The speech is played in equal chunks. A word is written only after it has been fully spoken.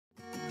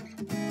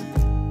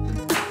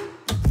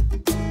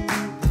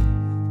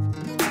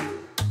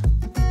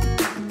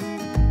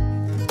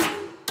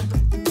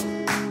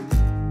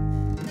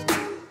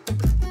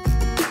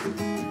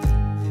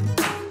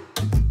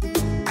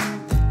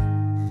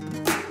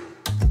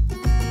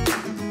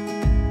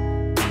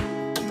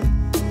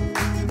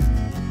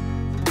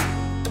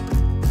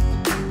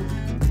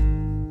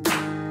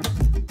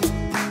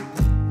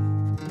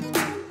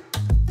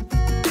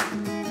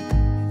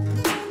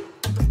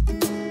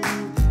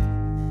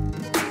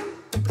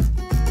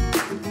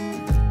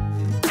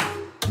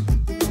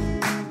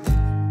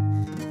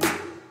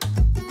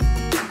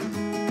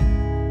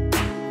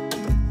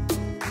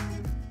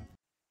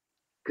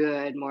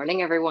Good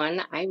morning,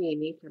 everyone. I'm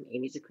Amy from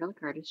Amy's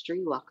Acrylic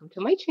Artistry. Welcome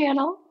to my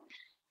channel.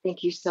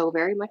 Thank you so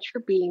very much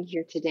for being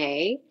here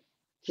today.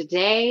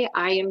 Today,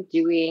 I am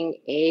doing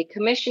a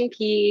commission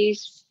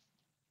piece.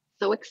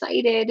 So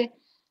excited.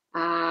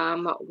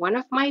 One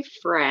of my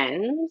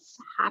friends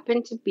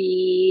happened to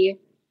be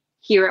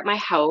here at my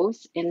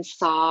house and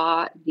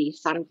saw the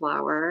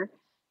sunflower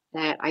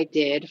that I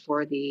did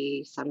for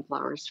the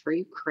Sunflowers for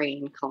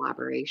Ukraine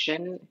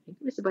collaboration. I think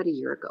it was about a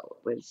year ago.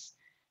 It's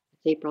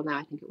April now.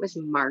 I think it was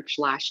March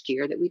last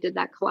year that we did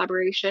that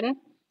collaboration.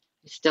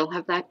 I still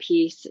have that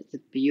piece. It's a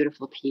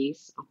beautiful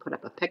piece. I'll put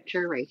up a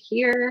picture right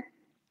here.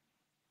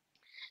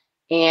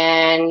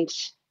 And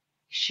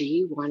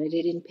she wanted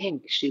it in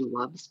pink. She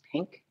loves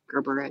pink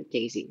Gerbera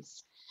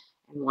daisies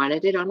and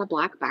wanted it on a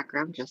black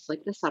background, just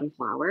like the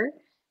sunflower.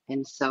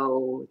 And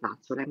so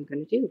that's what I'm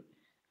going to do.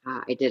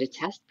 I did a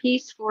test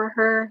piece for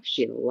her.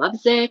 She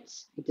loves it.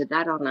 I did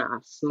that on a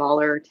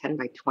smaller 10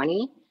 by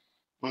 20.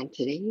 And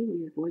today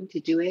we are going to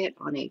do it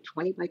on a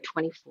 20 by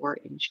 24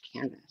 inch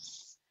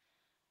canvas.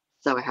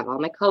 So I have all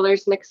my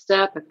colors mixed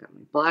up. I've got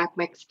my black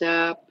mixed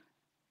up.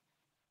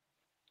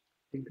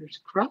 Fingers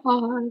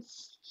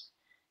crossed.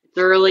 It's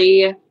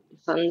early. The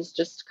sun's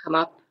just come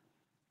up.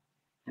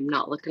 I'm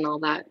not looking all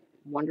that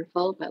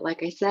wonderful, but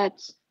like I said,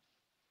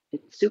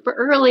 it's super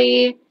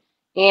early.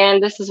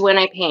 And this is when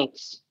I paint.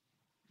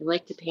 I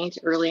like to paint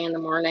early in the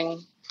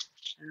morning.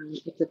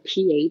 It's a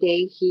PA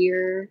day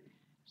here.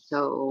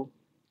 So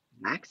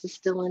Max is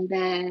still in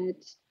bed.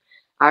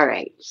 All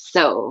right,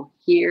 so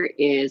here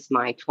is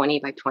my 20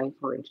 by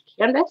 24 inch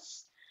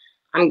canvas.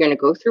 I'm going to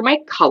go through my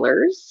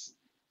colors.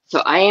 So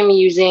I am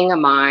using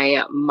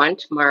my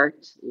Mont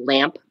Marte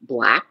Lamp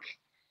Black.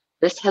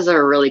 This has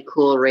a really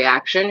cool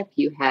reaction. If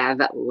you have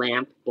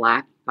Lamp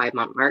Black by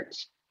Mont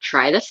Marte,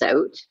 try this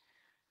out.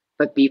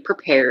 But be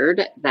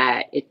prepared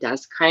that it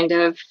does kind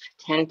of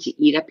tend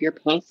to eat up your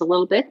paints a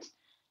little bit.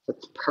 So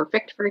it's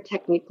perfect for a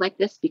technique like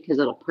this because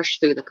it'll push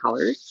through the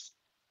colors.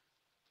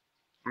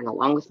 And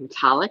along with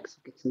metallics,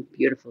 we'll get some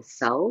beautiful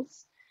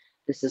cells.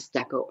 This is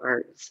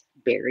DecoArt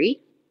Berry.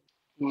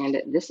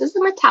 And this is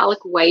a metallic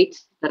white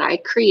that I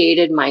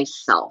created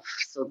myself.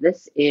 So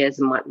this is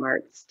Mont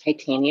Marte's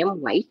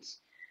Titanium White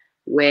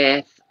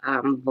with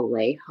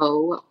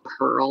Vallejo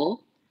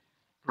Pearl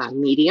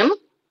medium,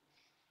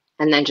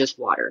 and then just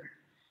water.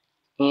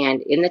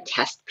 And in the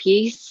test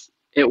piece,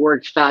 it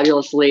worked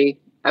fabulously.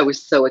 I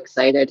was so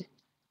excited.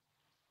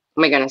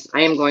 Oh my goodness,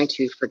 I am going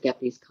to forget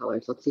these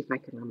colors. Let's see if I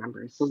can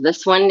remember. So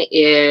this one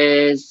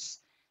is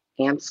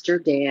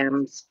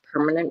Amsterdam's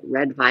Permanent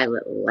Red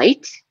Violet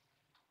Light.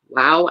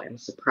 Wow, I'm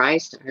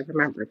surprised I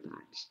remembered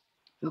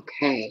that.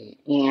 Okay,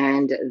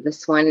 and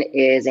this one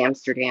is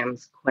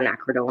Amsterdam's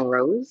Quinacridone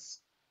Rose.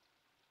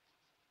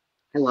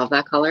 I love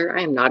that color.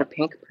 I am not a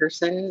pink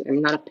person.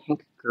 I'm not a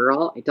pink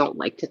girl. I don't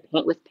like to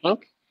paint with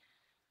pink.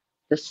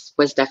 This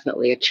was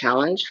definitely a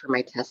challenge for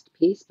my test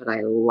piece, but I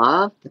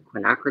love the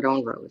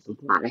Quinacridone Rose. I'm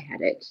glad I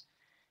had it.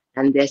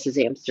 And this is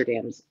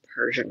Amsterdam's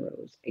Persian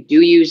Rose. I do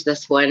use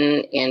this one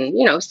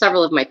in,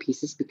 several of my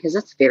pieces because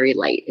it's very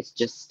light. It's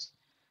just,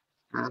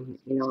 a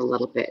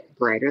little bit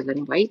brighter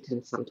than white.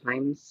 And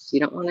sometimes you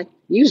don't want to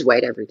use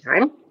white every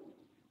time.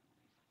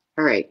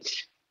 All right,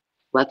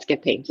 let's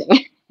get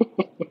painting.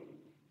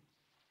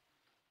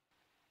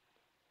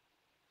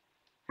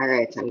 All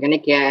right, so I'm going to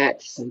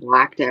get some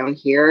black down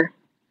here.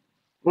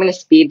 I'm going to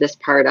speed this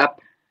part up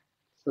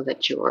so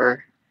that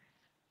you're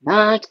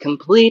not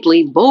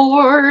completely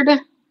bored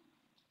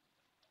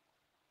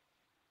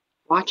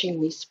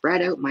watching me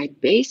spread out my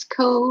base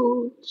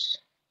coat.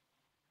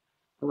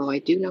 Although I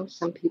do know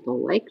some people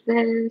like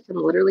this. I'm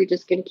literally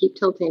just going to keep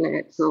tilting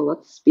it. So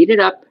let's speed it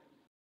up.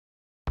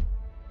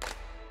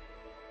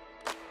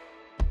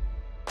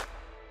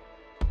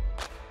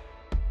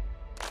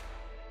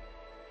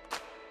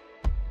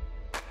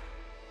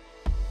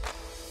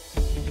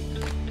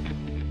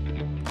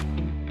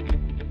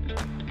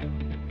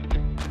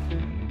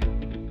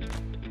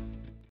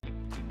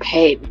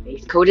 Okay, the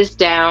base coat is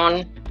down.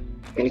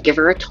 I'm going to give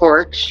her a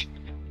torch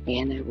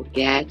and I will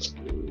get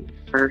the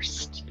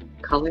first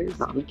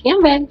colors on the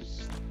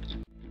canvas.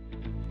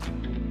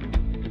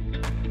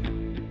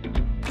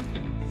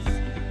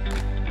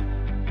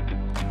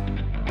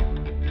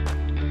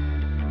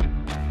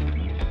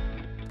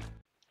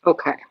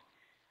 Okay,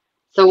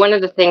 so one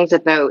of the things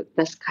about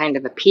this kind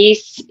of a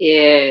piece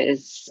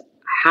is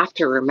have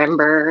to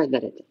remember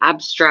that it's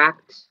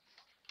abstract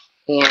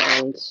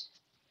and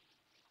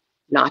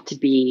not to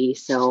be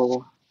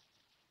so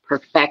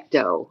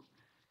perfecto.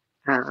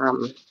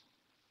 One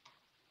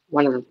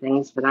of the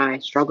things that I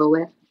struggle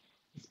with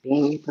is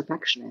being a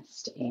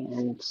perfectionist.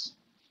 And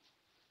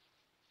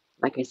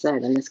like I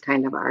said, in this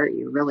kind of art,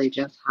 you really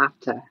just have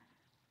to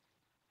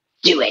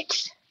do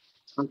it.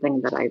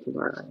 Something that I've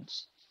learned.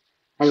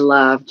 I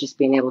love just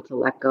being able to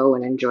let go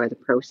and enjoy the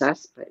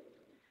process, but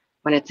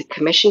when it's a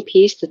commission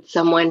piece that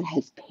someone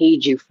has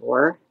paid you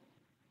for,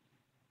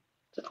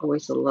 it's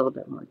always a little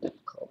bit more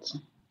difficult.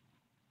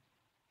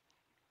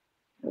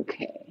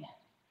 Okay,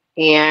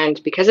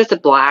 and because it's a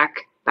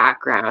black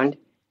background,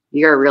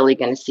 you're really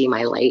going to see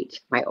my light,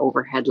 my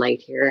overhead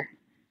light here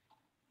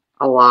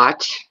a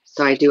lot.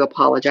 So I do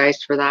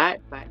apologize for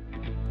that, but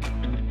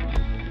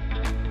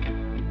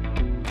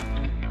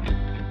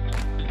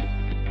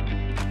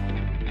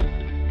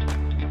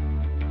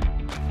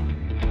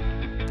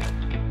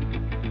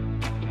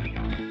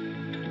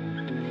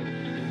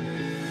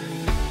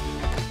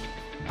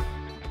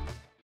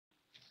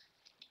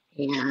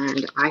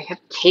and I have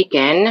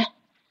taken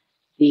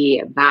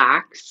the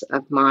backs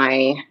of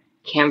my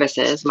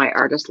canvases, my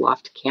Artist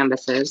Loft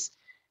canvases,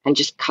 and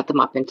just cut them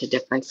up into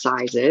different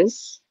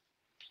sizes.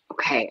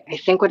 Okay, I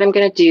think what I'm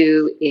going to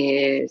do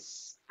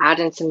is add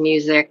in some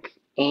music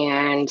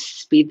and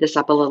speed this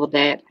up a little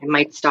bit. I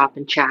might stop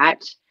and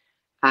chat,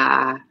 but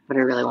I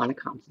really want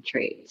to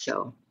concentrate.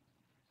 So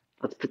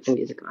let's put some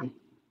music on.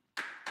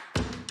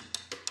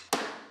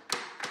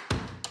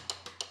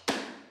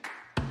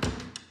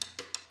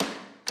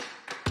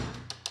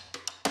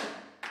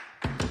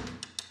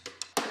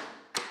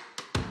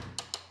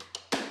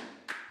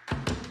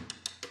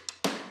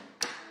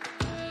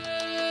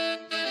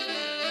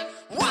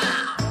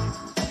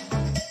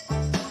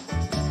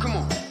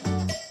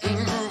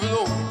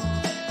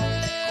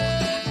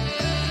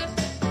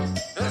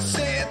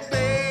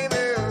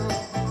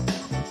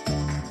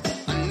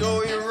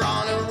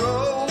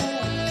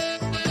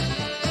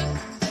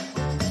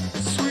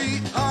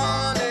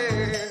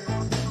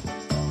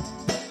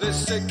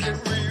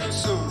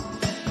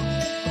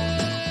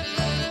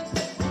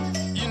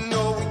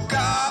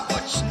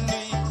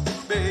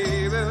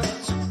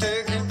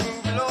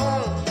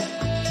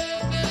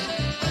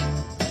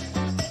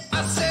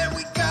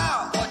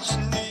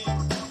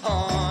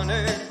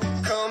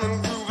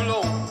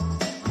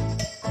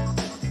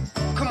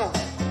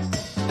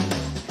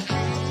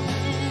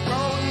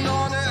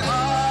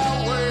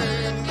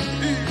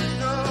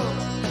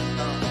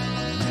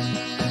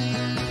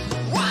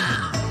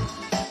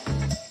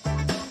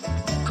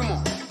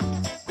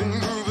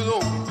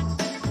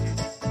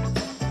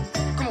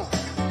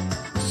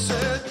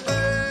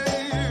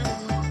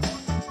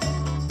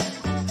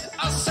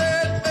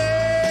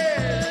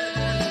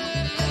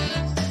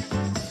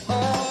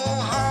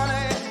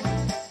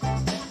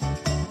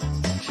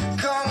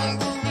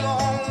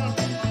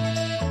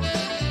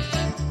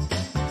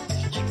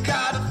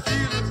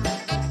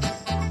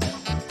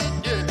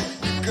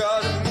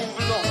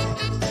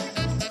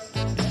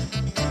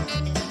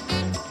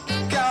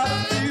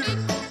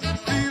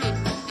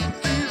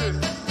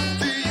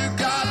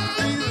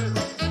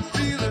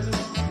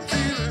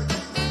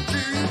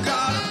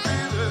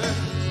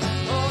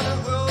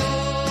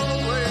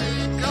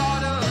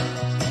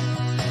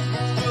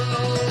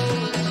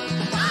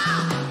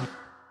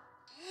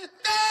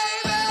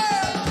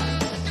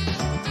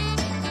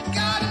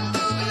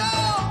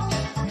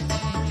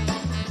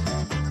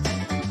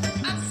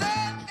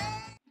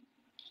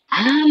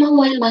 I'm a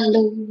well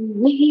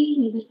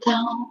Louis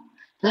Vuitton,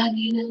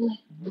 plugging away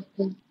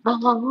with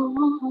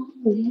all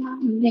the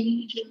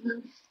major.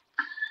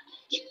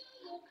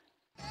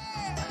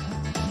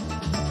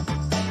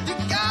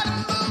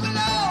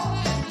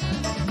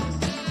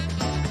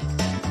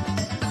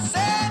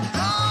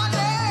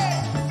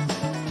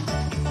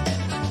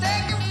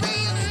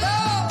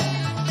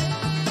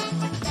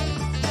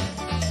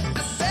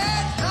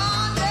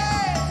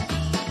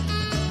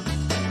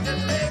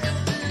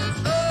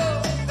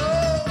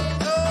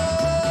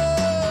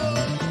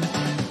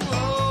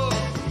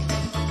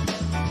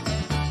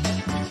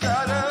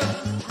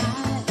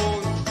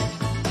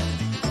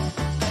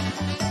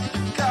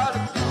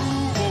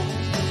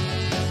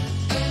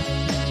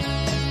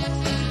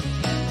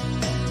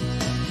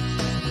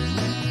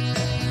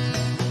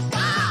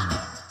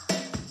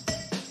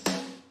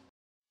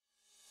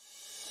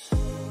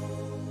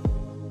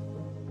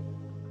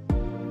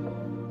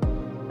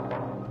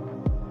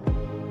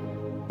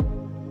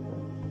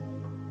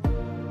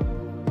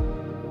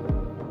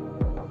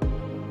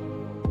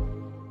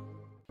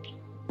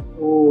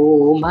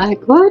 Oh my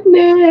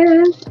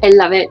goodness. I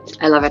love it.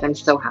 I love it. I'm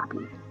so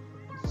happy.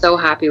 So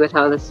happy with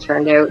how this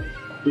turned out.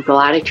 I'm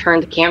glad I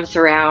turned the canvas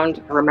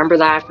around. I remember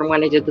that from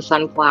when I did the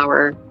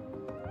sunflower,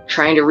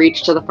 trying to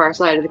reach to the far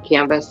side of the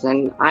canvas,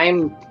 and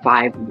I'm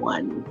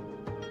 5'1"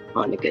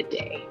 on a good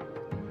day.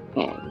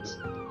 And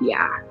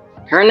yeah,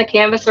 turn the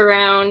canvas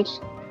around,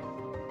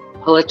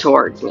 pull it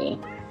towards me.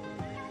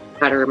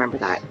 Gotta remember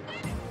that.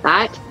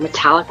 That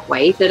metallic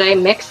white that I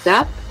mixed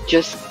up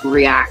just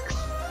reacts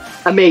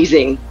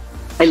amazing.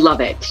 I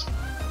love it.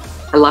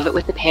 I love it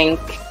with the pink.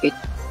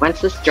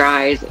 Once this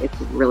dries, it's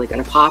really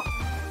gonna pop.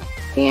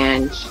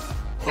 And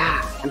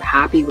yeah, I'm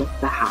happy with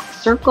the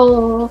half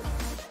circle.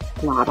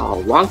 Not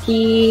all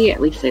wonky,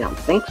 at least I don't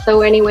think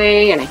so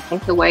anyway. And I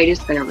think the white is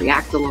gonna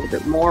react a little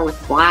bit more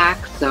with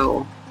black.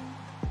 So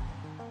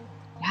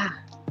yeah,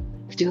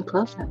 let's do a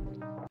close-up.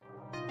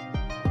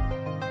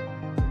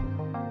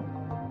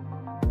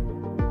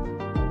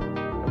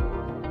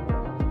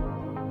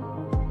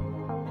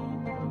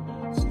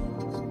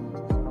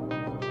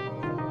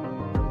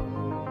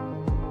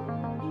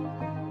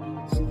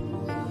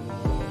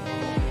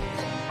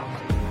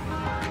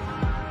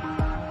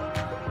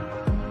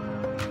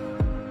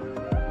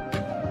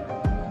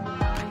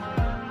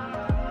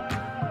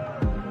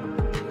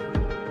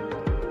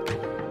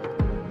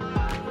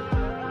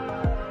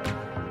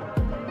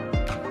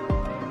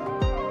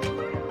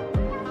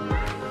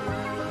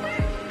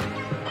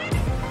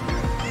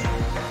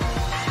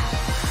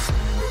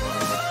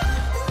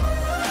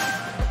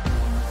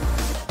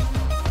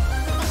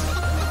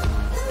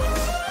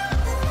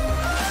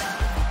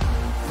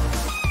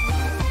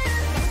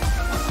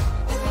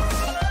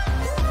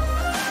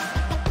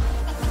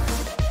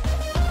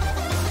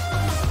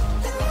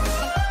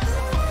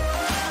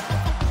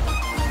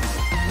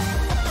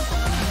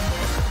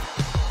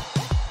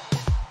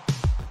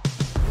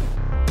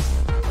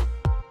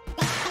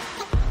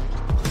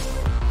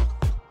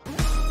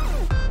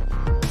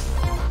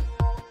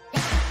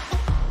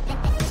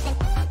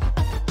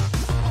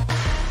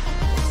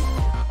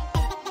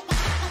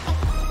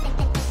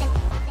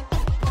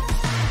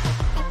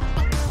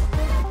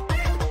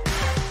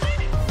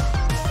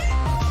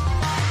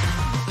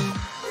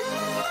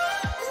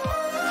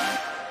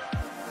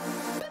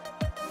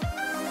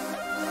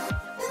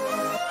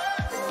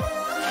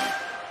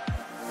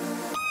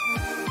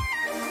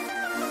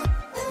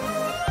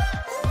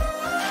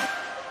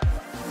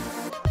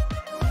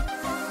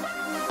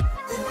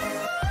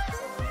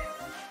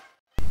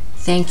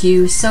 Thank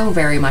you so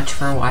very much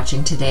for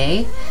watching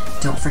today.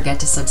 Don't forget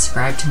to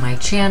subscribe to my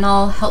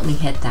channel. Help me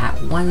hit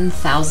that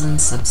 1,000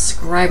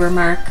 subscriber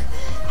mark.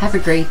 Have a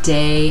great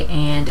day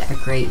and a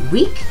great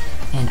week,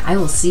 and I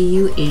will see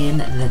you in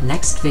the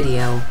next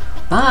video.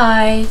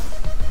 Bye!